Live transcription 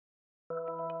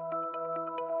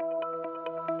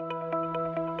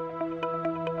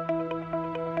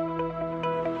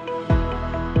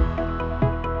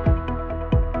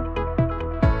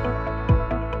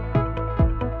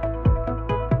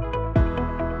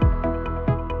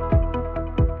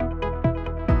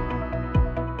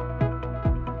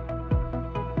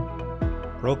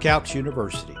ProCalcs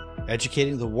University,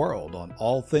 educating the world on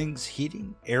all things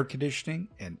heating, air conditioning,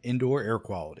 and indoor air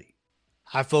quality.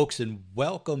 Hi, folks, and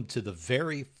welcome to the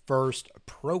very first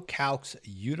ProCalcs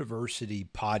University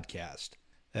podcast.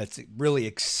 That's really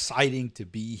exciting to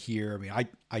be here. I mean,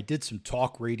 I did some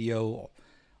talk radio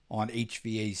on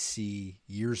HVAC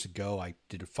years ago. I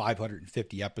did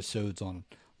 550 episodes on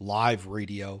live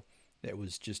radio. That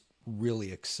was just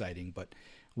really exciting. But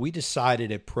we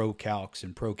decided at ProCalcs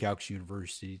and ProCalcs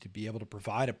University to be able to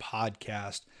provide a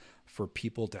podcast for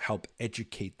people to help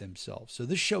educate themselves. So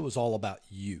this show is all about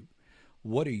you.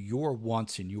 What are your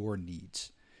wants and your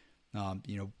needs?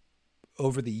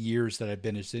 Over the years that I've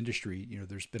been in this industry,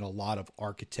 there's been a lot of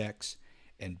architects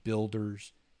and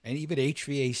builders and even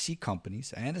HVAC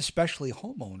companies and especially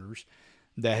homeowners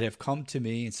that have come to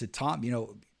me and said, Tom,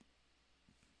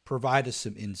 provide us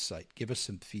some insight, give us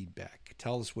some feedback,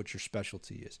 tell us what your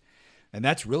specialty is. And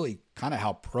that's really kind of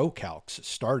how ProCalcs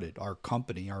started, our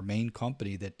company, our main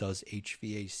company that does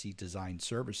HVAC design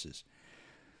services.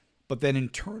 But then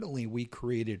internally, we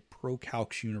created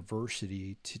ProCalcs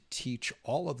University to teach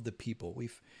all of the people.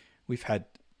 We've had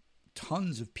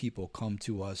tons of people come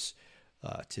to us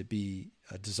to be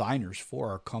designers for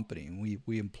our company, and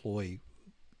we employ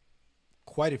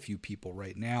quite a few people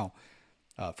right now.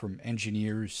 From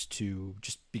engineers to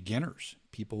just beginners,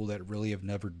 people that really have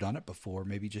never done it before,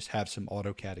 maybe just have some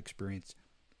AutoCAD experience.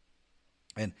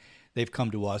 And they've come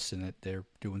to us and that they're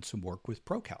doing some work with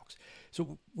ProCalcs.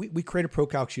 So we created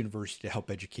ProCalcs University to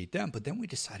help educate them. But then we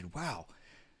decided, wow,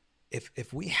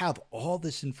 if we have all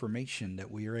this information that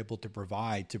we are able to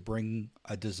provide to bring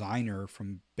a designer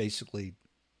from basically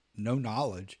no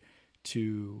knowledge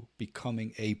to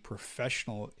becoming a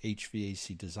professional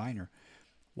HVAC designer,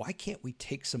 why can't we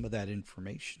take some of that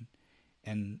information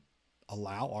and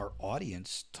allow our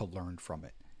audience to learn from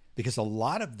it? Because a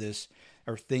lot of this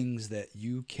are things that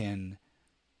you can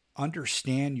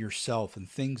understand yourself and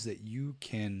things that you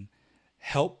can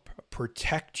help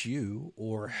protect you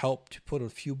or help to put a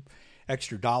few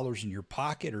extra dollars in your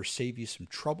pocket or save you some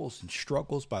troubles and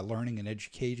struggles by learning and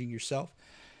educating yourself.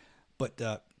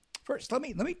 But first, let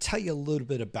me tell you a little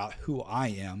bit about who I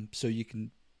am so you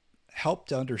can help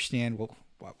to understand, well,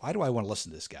 why do I want to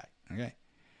listen to this guy? Okay.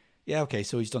 Yeah. Okay.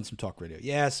 So he's done some talk radio.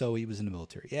 Yeah. So he was in the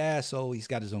military. Yeah. So he's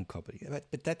got his own company.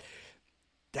 But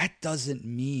that doesn't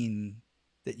mean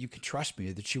that you can trust me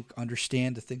or that you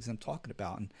understand the things I'm talking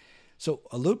about. And so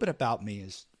a little bit about me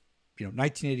is,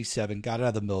 1987, got out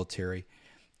of the military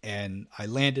and I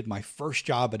landed my first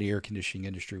job in the air conditioning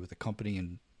industry with a company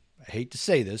in, I hate to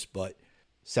say this, but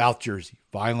South Jersey,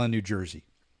 Vineland, New Jersey.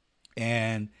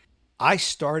 And I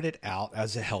started out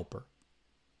as a helper,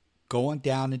 going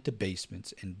down into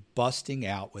basements and busting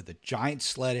out with a giant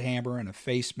sled hammer and a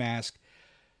face mask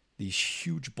these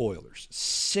huge boilers,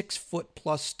 6 foot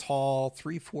plus tall,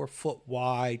 3-4 foot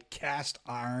wide, cast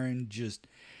iron,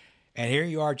 and here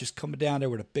you are just coming down there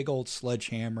with a big old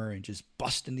sledgehammer and just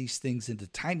busting these things into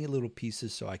tiny little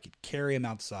pieces so I could carry them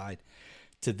outside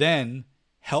to then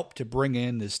help to bring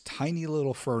in this tiny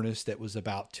little furnace that was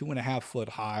about 2.5 foot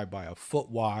high by a foot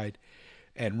wide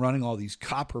and running all these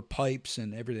copper pipes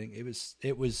and everything.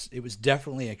 It was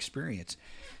definitely an experience,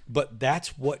 but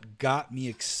that's what got me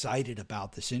excited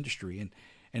about this industry.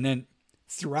 And then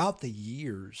throughout the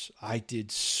years, I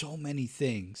did so many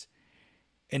things.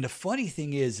 And the funny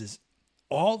thing is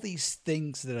all these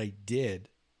things that I did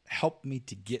helped me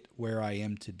to get where I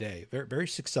am today. Very, very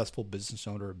successful business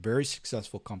owner, a very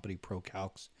successful company,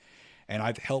 ProCalcs, and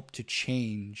I've helped to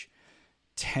change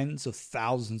tens of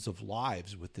thousands of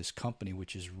lives with this company,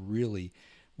 which is really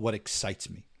what excites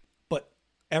me. But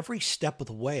every step of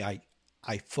the way,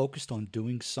 I focused on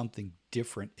doing something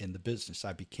different in the business.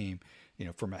 I became,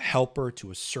 from a helper to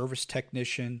a service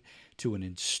technician to an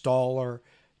installer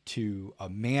to a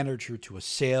manager to a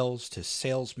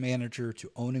sales manager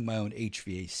to owning my own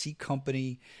HVAC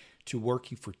company to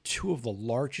working for two of the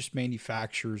largest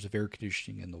manufacturers of air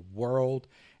conditioning in the world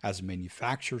as a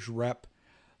manufacturer's rep.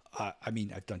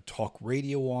 I've done talk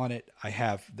radio on it.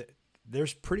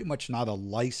 There's pretty much not a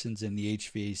license in the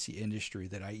HVAC industry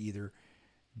that I either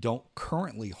don't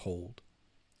currently hold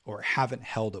or haven't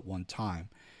held at one time,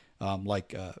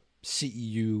 like a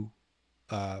CEU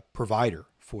provider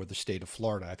for the state of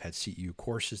Florida. I've had CEU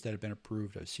courses that have been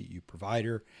approved. I have CEU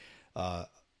provider, a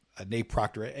NAE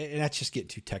Proctor, and that's just getting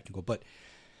too technical. But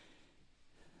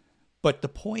the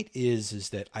point is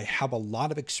that I have a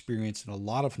lot of experience and a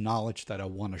lot of knowledge that I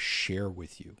want to share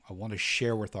with you. I want to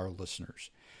share with our listeners.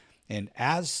 And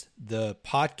as the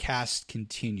podcasts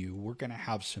continue, we're going to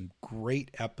have some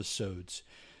great episodes.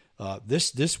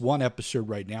 This one episode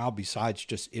right now, besides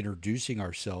just introducing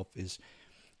ourselves,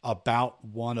 about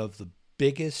one of the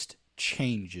biggest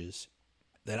changes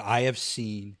that I have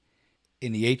seen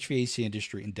in the HVAC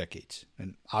industry in decades.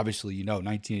 And obviously,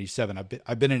 1987,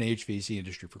 I've been in the HVAC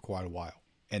industry for quite a while.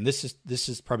 And this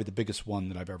is probably the biggest one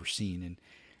that I've ever seen. And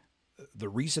the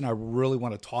reason I really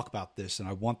want to talk about this, and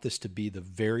I want this to be the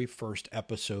very first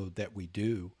episode that we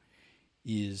do,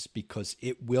 is because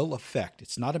it will affect.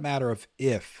 It's not a matter of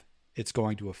if it's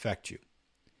going to affect you.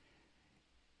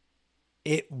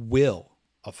 It will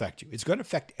affect you. It's going to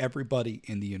affect everybody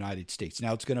in the United States.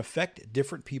 Now, it's going to affect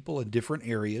different people in different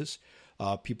areas.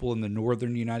 People in the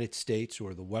northern United States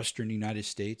or the western United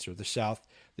States or the south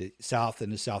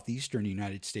and the southeastern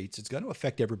United States. It's going to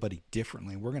affect everybody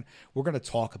differently. And we're going to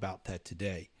talk about that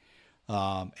today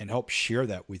and help share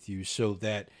that with you so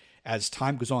that as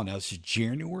time goes on, now this is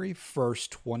January 1st,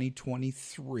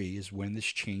 2023 is when this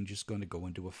change is going to go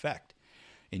into effect.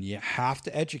 And you have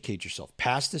to educate yourself.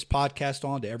 Pass this podcast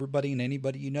on to everybody and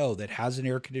anybody you know that has an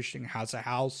air conditioning, has a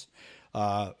house.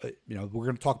 We're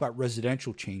going to talk about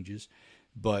residential changes,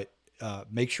 but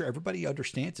make sure everybody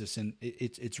understands this. And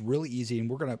it's really easy. And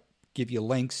we're going to give you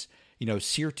links.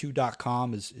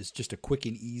 SEER2.com is just a quick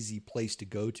and easy place to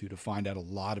go to find out a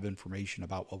lot of information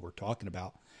about what we're talking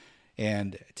about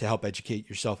and to help educate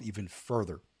yourself even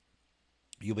further.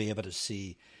 You'll be able to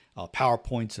see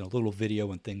PowerPoints and a little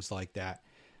video and things like that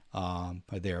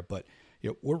there. But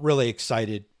we're really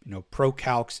excited.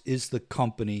 ProCalcs is the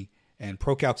company, and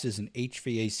ProCalcs is an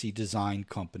HVAC design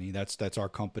company. That's our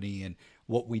company. And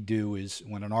what we do is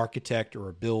when an architect or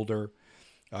a builder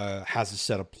has a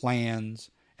set of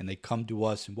plans and they come to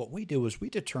us, and what we do is we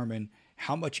determine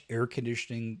how much air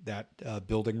conditioning that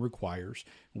building requires.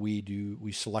 We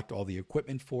select all the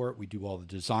equipment for it. We do all the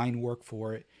design work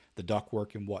for it, the duct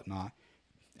work and whatnot.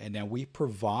 And then we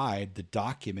provide the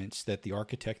documents that the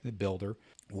architect and the builder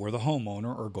or the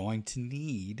homeowner are going to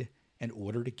need in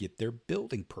order to get their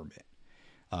building permit.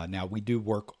 Now, we do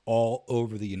work all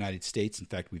over the United States. In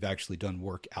fact, we've actually done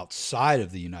work outside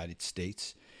of the United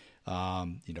States,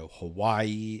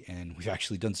 Hawaii, and we've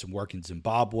actually done some work in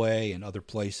Zimbabwe and other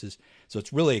places. So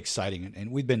it's really exciting.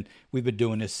 And we've been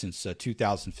doing this since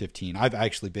 2015. I've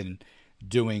actually been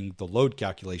doing the load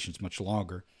calculations much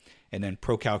longer. And then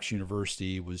ProCalcs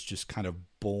University was just kind of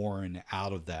born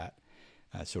out of that.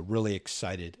 So really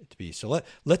excited to be. So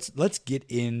let's get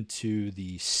into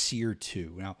the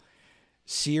SEER2. Now,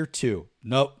 SEER2.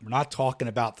 Nope, we're not talking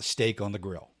about the steak on the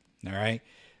grill. All right.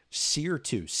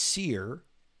 SEER2. SEER,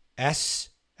 S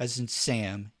as in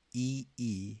Sam,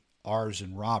 E, R as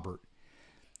in Robert,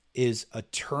 is a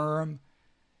term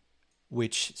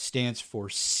which stands for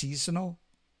Seasonal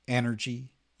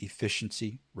Energy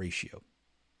Efficiency Ratio.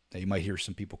 Now, you might hear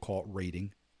some people call it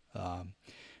rating.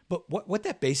 But what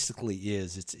that basically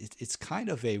is, it's kind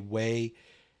of a way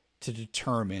to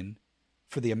determine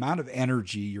for the amount of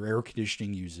energy your air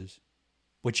conditioning uses,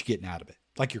 what you're getting out of it.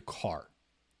 Like your car.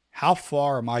 How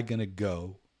far am I going to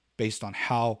go based on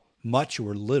how much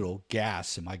or little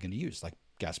gas am I going to use? Like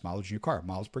gas mileage in your car,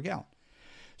 miles per gallon.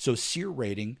 So SEER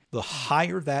rating, the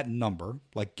higher that number,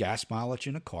 like gas mileage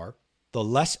in a car, the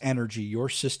less energy your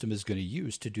system is going to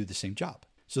use to do the same job.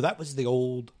 So that was the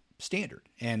old standard.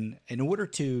 And in order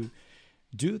to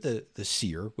do the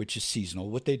SEER, which is seasonal,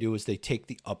 what they do is they take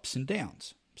the ups and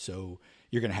downs. So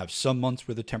you're going to have some months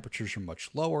where the temperatures are much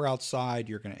lower outside.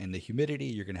 And the humidity,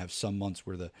 you're going to have some months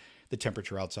where the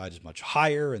temperature outside is much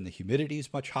higher and the humidity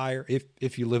is much higher.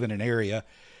 If you live in an area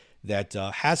that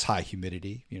has high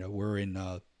humidity, we're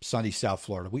in sunny South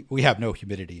Florida. We have no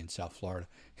humidity in South Florida.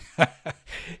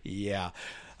 Yeah.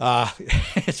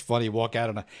 It's funny, you walk out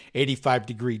on an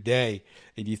 85-degree day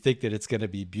and you think that it's going to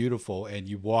be beautiful, and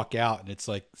you walk out and it's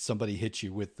like somebody hits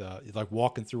you with like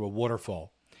walking through a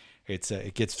waterfall.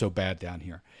 It gets so bad down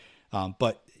here.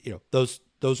 But those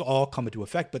all come into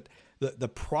effect. But the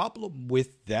problem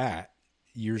with that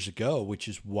years ago, which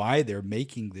is why they're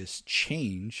making this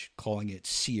change, calling it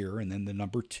SEER and then the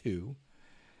number 2,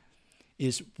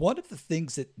 is one of the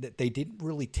things that they didn't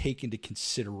really take into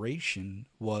consideration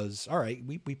was, all right,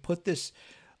 we put this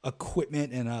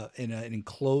equipment in an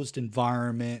enclosed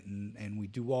environment and we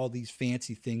do all these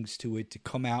fancy things to it to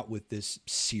come out with this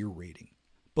SEER rating.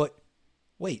 But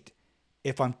wait,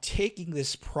 if I'm taking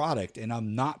this product and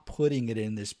I'm not putting it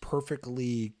in this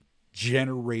perfectly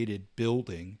generated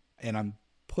building and I'm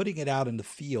putting it out in the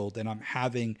field and I'm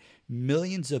having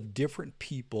millions of different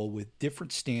people with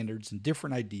different standards and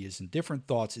different ideas and different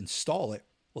thoughts install it,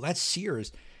 well, that SEER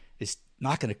is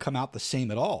not going to come out the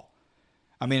same at all.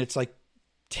 I mean, it's like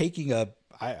taking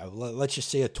let's just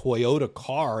say a Toyota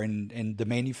car and the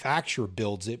manufacturer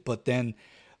builds it, but then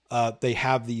they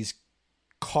have these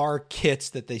car kits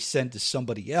that they send to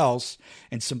somebody else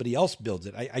and somebody else builds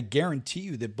it. I guarantee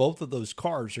you that both of those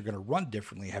cars are going to run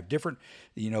differently, have different,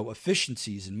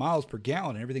 efficiencies and miles per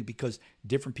gallon and everything because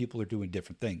different people are doing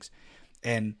different things.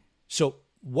 And so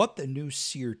what the new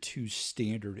SEER 2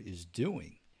 standard is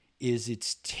doing is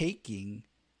it's taking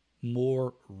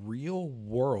more real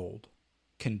world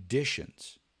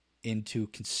conditions into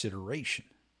consideration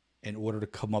in order to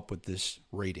come up with this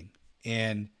rating.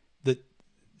 And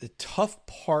the tough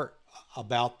part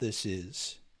about this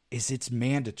is it's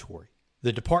mandatory.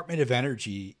 The Department of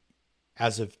Energy,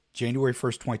 as of January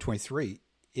 1st, 2023,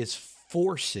 is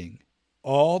forcing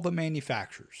all the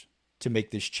manufacturers to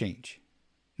make this change.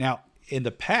 Now, in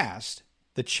the past,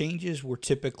 the changes were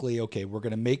typically, okay, we're going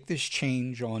to make this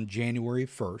change on January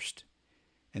 1st,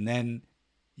 and then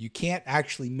you can't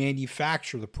actually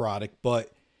manufacture the product,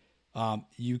 but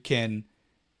you can,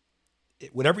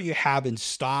 whatever you have in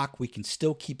stock, we can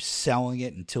still keep selling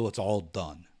it until it's all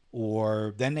done.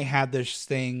 Or then they had this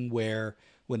thing where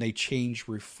when they changed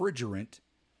refrigerant,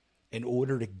 in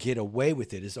order to get away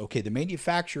with it, is okay, the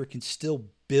manufacturer can still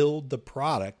build the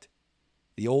product,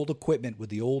 the old equipment with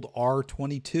the old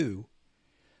R22,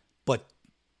 but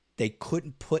they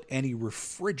couldn't put any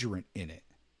refrigerant in it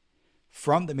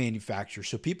from the manufacturer.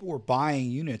 So people were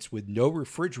buying units with no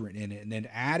refrigerant in it and then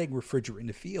adding refrigerant in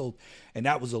the field. And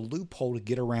that was a loophole to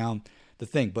get around the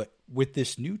thing. But with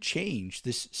this new change,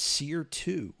 this SEER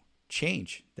 2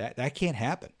 change, that can't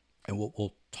happen. And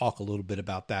we'll talk a little bit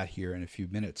about that here in a few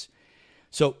minutes.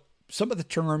 So some of the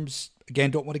terms,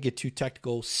 again, don't want to get too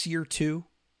technical. SEER 2,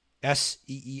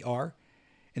 SEER.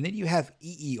 And then you have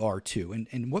EER2.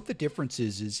 And what the difference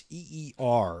is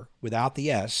EER without the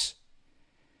S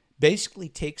basically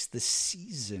takes the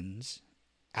seasons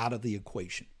out of the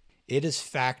equation. It is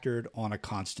factored on a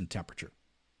constant temperature.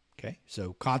 Okay,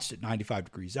 so constant 95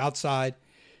 degrees outside,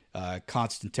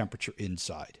 constant temperature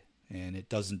inside, and it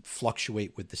doesn't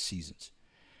fluctuate with the seasons.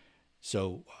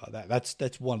 So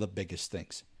that's one of the biggest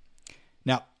things.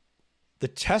 Now, the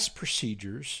test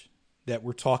procedures that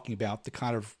we're talking about to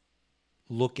kind of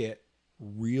look at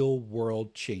real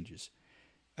world changes.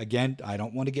 Again, I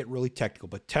don't want to get really technical,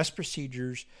 but test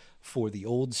procedures for the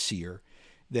old SEER,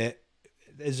 that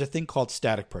there's a thing called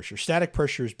static pressure. Static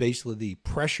pressure is basically the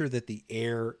pressure that the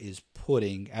air is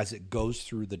putting as it goes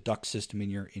through the duct system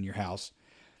in your house.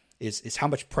 Is how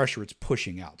much pressure it's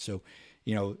pushing out. So,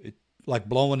 like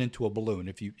blowing into a balloon.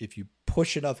 If you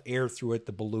push enough air through it,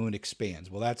 the balloon expands.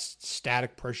 Well, that's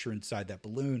static pressure inside that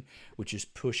balloon, which is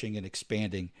pushing and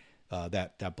expanding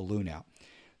that balloon out.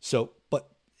 So,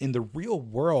 but in the real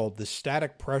world, the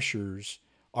static pressures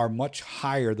are much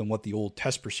higher than what the old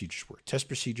test procedures were. Test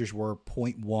procedures were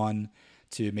 0.1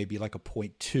 to maybe like a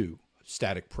 0.2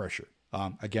 static pressure.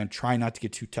 Again, try not to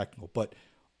get too technical. But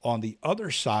on the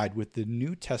other side, with the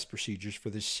new test procedures for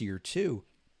the SEER 2,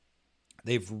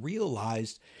 they've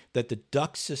realized that the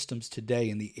duct systems today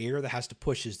and the air that has to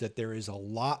push is that there is a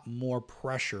lot more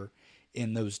pressure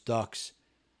in those ducts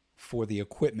for the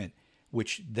equipment,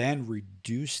 which then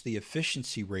reduced the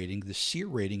efficiency rating, the SEER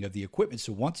rating of the equipment.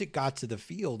 So once it got to the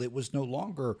field, it was no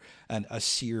longer a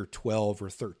SEER 12 or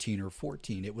 13 or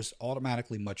 14. It was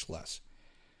automatically much less.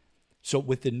 So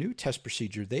with the new test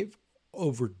procedure, they've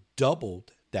over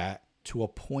doubled that to a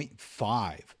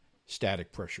 0.5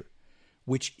 static pressure,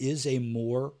 which is a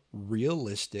more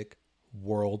realistic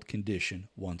world condition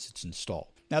once it's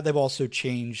installed. Now, they've also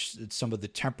changed some of the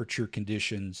temperature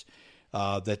conditions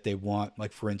that they want.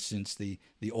 Like, for instance, the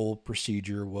old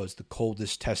procedure was the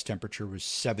coldest test temperature was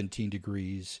 17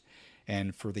 degrees,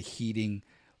 and for the heating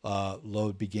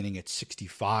load beginning at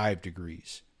 65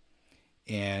 degrees.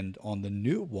 And on the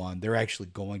new one, they're actually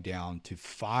going down to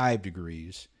 5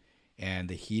 degrees and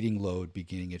the heating load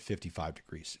beginning at 55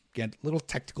 degrees. Again, a little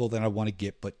technical than I want to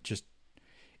get, but just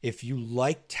if you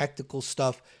like technical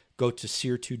stuff, go to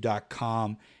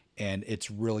SEER2.com and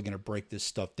it's really going to break this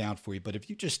stuff down for you. But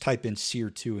if you just type in SEER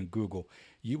 2 in Google,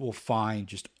 you will find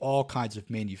just all kinds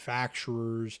of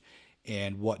manufacturers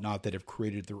and whatnot that have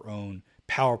created their own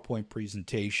PowerPoint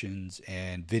presentations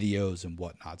and videos and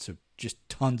whatnot. So just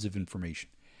tons of information.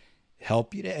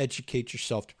 Help you to educate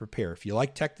yourself to prepare. If you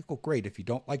like technical, great. If you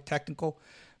don't like technical,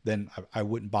 then I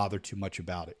wouldn't bother too much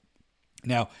about it.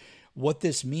 Now, what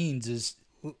this means is,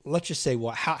 let's just say,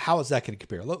 well, how is that going to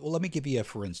compare? Let me give you a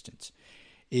for instance.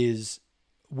 Is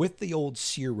with the old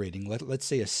SEER rating, let's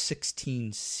say a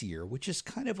 16 SEER, which is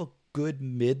kind of a good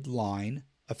midline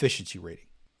efficiency rating.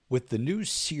 With the new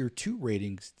SEER 2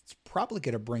 ratings, it's probably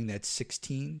going to bring that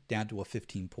 16 down to a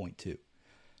 15.2.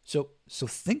 So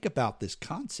think about this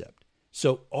concept.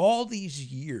 So all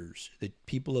these years that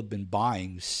people have been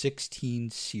buying 16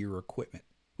 SEER equipment,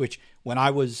 which when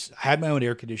had my own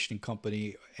air conditioning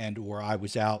company and or I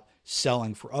was out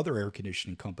selling for other air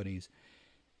conditioning companies,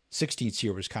 16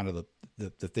 SEER was kind of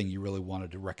the thing you really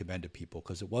wanted to recommend to people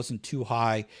because it wasn't too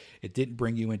high. It didn't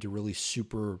bring you into really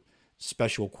super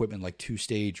special equipment like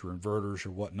two-stage or inverters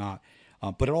or whatnot,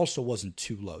 but it also wasn't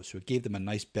too low. So it gave them a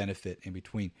nice benefit in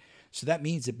between. So that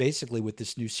means that basically with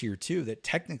this new SEER 2, that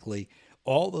technically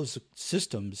all those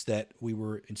systems that we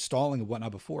were installing and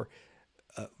whatnot before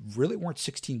really weren't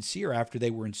 16 SEER after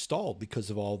they were installed because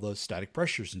of all the static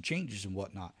pressures and changes and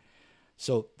whatnot.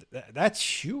 So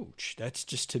that's huge. That's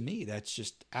just, to me, that's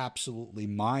just absolutely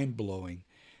mind-blowing.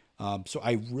 So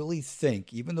I really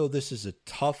think, even though this is a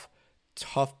tough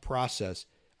process,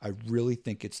 I really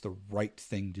think it's the right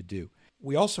thing to do.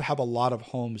 We also have a lot of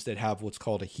homes that have what's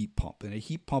called a heat pump. And a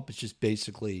heat pump is just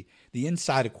basically, the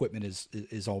inside equipment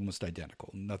is almost identical,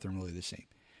 nothing really the same.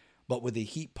 But with a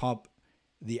heat pump,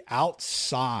 the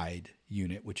outside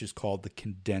unit, which is called the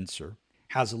condenser,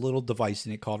 has a little device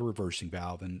in it called a reversing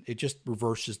valve, and it just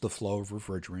reverses the flow of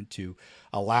refrigerant to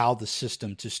allow the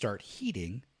system to start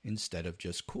heating instead of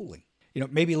just cooling.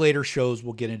 Maybe later shows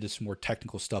we'll get into some more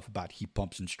technical stuff about heat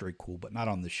pumps and straight cool, but not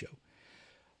on this show.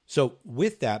 So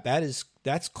with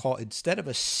that's called, instead of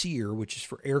a SEER, which is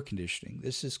for air conditioning,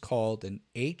 this is called an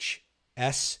HSPF,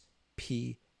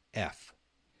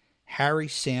 Harry,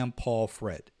 Sam, Paul,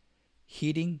 Fred,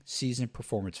 Heating Season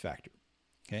Performance Factor.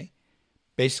 Okay?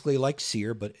 Basically like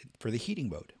SEER, but for the heating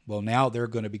mode. Well, now they're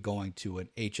going to be going to an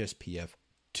HSPF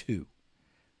 2.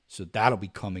 So that'll be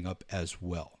coming up as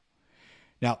well.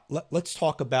 Now, let's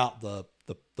talk about the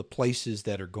places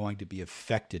that are going to be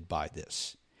affected by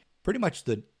this. Pretty much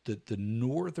the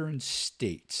northern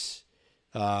states,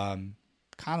 kind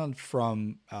of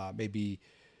from maybe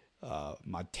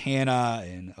Montana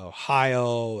and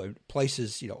Ohio and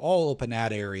places, all up in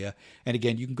that area. And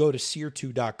again, you can go to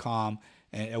SEER2.com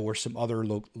or some other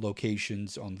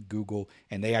locations on Google,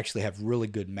 and they actually have really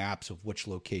good maps of which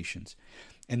locations.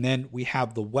 And then we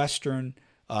have the western,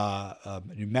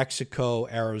 New Mexico,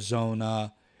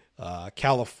 Arizona,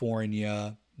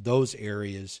 California, those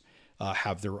areas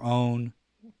have their own,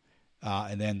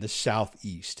 and then the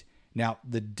southeast. Now,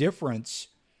 the difference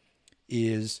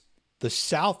is the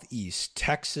southeast,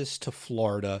 Texas to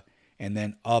Florida, and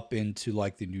then up into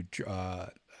like the New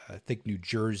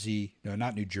Jersey. No,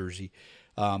 not New Jersey.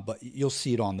 But you'll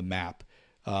see it on the map.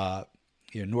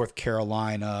 North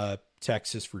Carolina,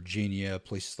 Texas, Virginia,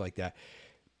 places like that.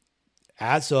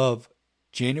 As of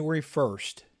January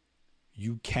 1st,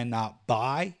 you cannot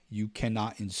buy, you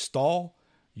cannot install,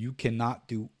 you cannot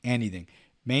do anything.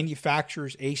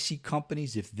 Manufacturers, AC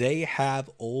companies, if they have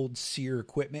old SEER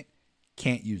equipment,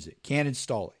 can't use it, can't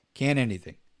install it, can't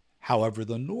anything. However,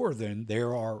 the northern,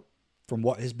 there are, from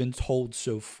what has been told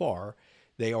so far,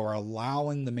 they are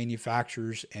allowing the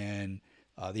manufacturers and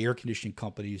the air conditioning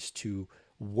companies to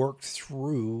work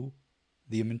through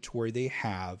the inventory they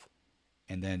have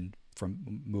and then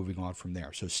from moving on from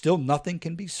there. So still nothing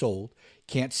can be sold,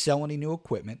 can't sell any new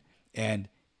equipment, and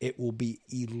it will be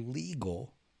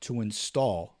illegal to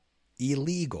install that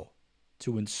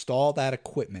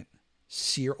equipment,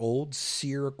 old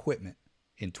SEER equipment,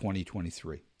 in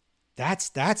 2023. That's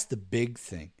the big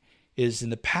thing. Is in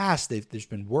the past, there's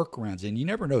been workarounds, and you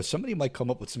never know. Somebody might come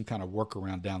up with some kind of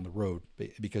workaround down the road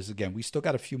because, again, we still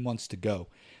got a few months to go.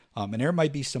 And there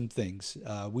might be some things.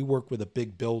 We work with a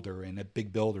big builder, and that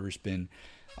big builder has been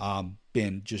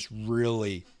just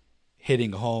really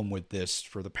hitting home with this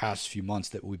for the past few months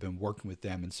that we've been working with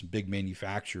them, and some big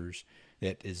manufacturers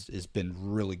that has been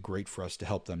really great for us to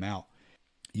help them out.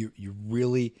 You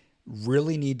really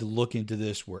need to look into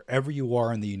this wherever you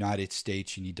are in the United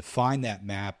States. You need to find that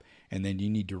map, and then you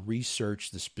need to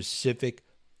research the specific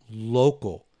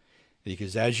local,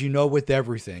 because as you know, with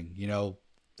everything,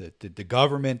 the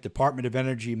government, Department of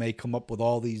Energy may come up with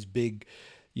all these big,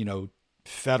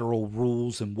 federal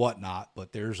rules and whatnot,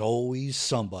 but there's always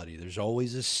somebody, there's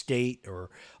always a state or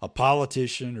a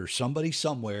politician or somebody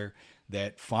somewhere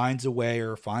that finds a way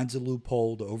or finds a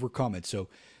loophole to overcome it. So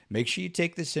make sure you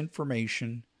take this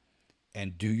information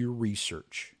and do your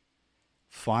research.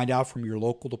 Find out from your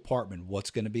local department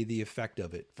what's going to be the effect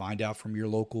of it. Find out from your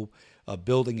local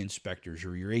building inspectors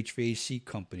or your HVAC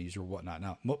companies or whatnot.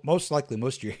 Now, most likely,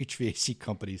 most of your HVAC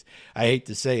companies, I hate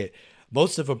to say it,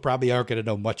 most of them probably aren't going to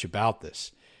know much about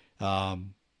this.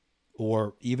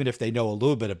 Or even if they know a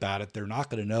little bit about it, they're not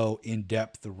going to know in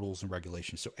depth the rules and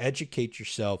regulations. So educate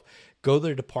yourself. Go to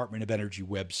the Department of Energy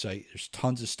website. There's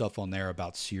tons of stuff on there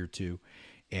about SEER 2.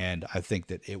 And I think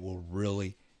that it will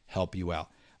really help you out.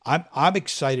 I'm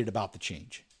excited about the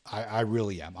change. I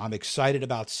really am. I'm excited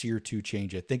about SEER 2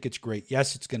 change. I think it's great.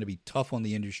 Yes, it's going to be tough on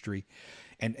the industry.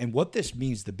 And what this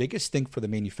means, the biggest thing for the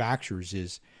manufacturers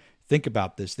is, think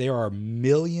about this, there are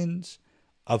millions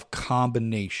of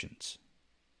combinations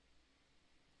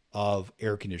of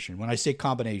air conditioning. When I say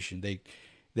combination,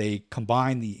 they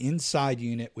combine the inside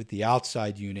unit with the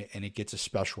outside unit and it gets a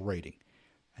special rating.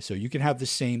 So you can have the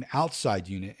same outside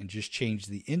unit and just change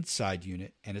the inside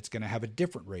unit and it's going to have a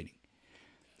different rating.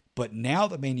 But now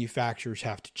the manufacturers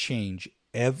have to change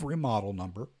every model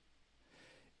number,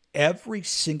 every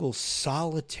single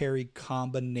solitary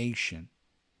combination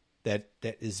that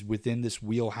is within this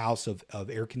wheelhouse of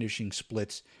air conditioning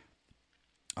splits,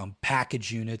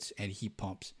 package units, and heat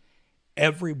pumps.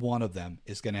 Every one of them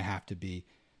is going to have to be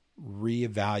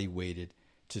reevaluated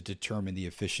to determine the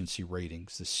efficiency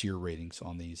ratings, the SEER ratings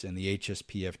on these, and the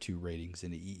HSPF2 ratings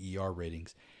and the EER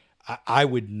ratings. I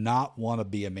would not want to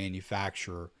be a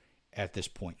manufacturer at this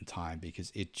point in time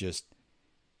because it's just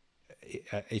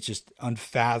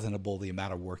unfathomable the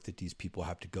amount of work that these people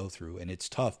have to go through, and it's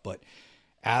tough. But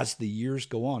as the years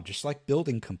go on, just like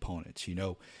building components,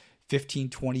 15,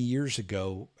 20 years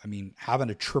ago, I mean, having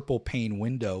a triple pane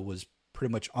window was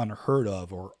pretty much unheard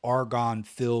of, or argon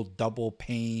filled double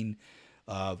pane,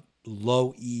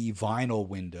 low E vinyl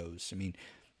windows. I mean,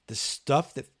 the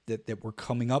stuff that we're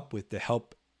coming up with to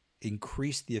help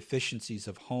increase the efficiencies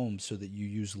of homes so that you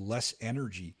use less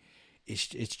energy, it's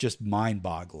just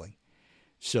mind-boggling.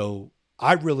 So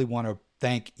I really want to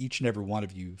thank each and every one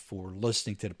of you for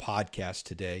listening to the podcast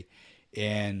today,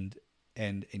 and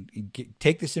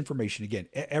take this information. Again,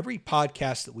 every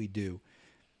podcast that we do,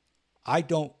 I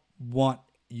don't want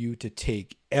you to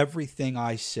take everything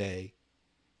I say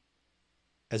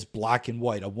as black and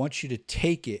white. I want you to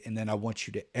take it, and then I want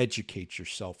you to educate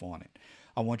yourself on it.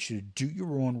 I want you to do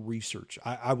your own research.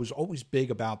 I was always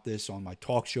big about this on my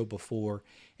talk show before,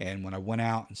 and when I went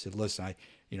out and said, listen, I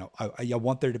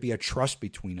want there to be a trust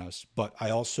between us, but I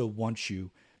also want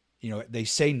you, they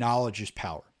say knowledge is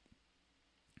power.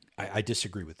 I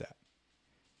disagree with that,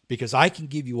 because I can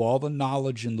give you all the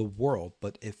knowledge in the world,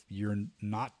 but if you're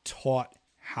not taught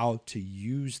how to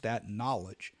use that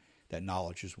knowledge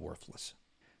is worthless.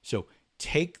 So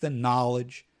take the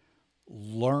knowledge,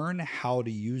 learn how to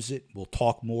use it. We'll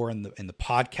talk more in the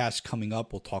podcast coming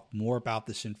up. We'll talk more about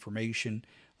this information.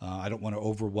 I don't want to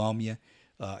overwhelm you.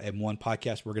 In one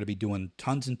podcast, we're going to be doing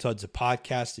tons and tons of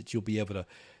podcasts that you'll be able to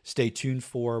stay tuned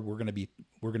for. We're going to be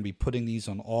putting these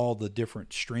on all the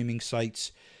different streaming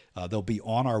sites. They'll be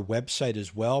on our website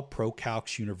as well,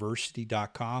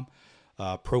 procalcsuniversity.com,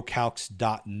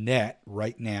 procalcs.net.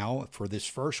 Right now, for this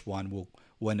first one,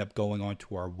 we'll end up going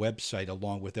onto our website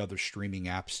along with other streaming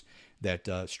apps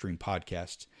that stream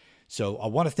podcasts. So I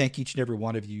want to thank each and every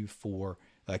one of you for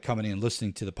coming in and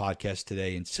listening to the podcast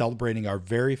today and celebrating our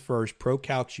very first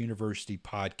ProCalcs University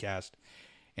podcast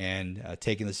and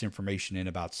taking this information in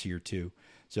about SEER 2.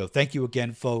 So thank you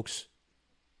again, folks.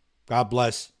 God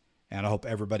bless, and I hope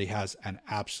everybody has an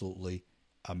absolutely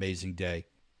amazing day,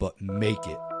 but make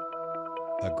it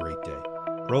a great day.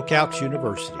 ProCalcs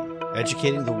University,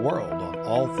 educating the world on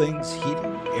all things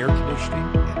heating, air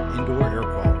conditioning, and indoor air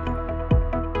quality.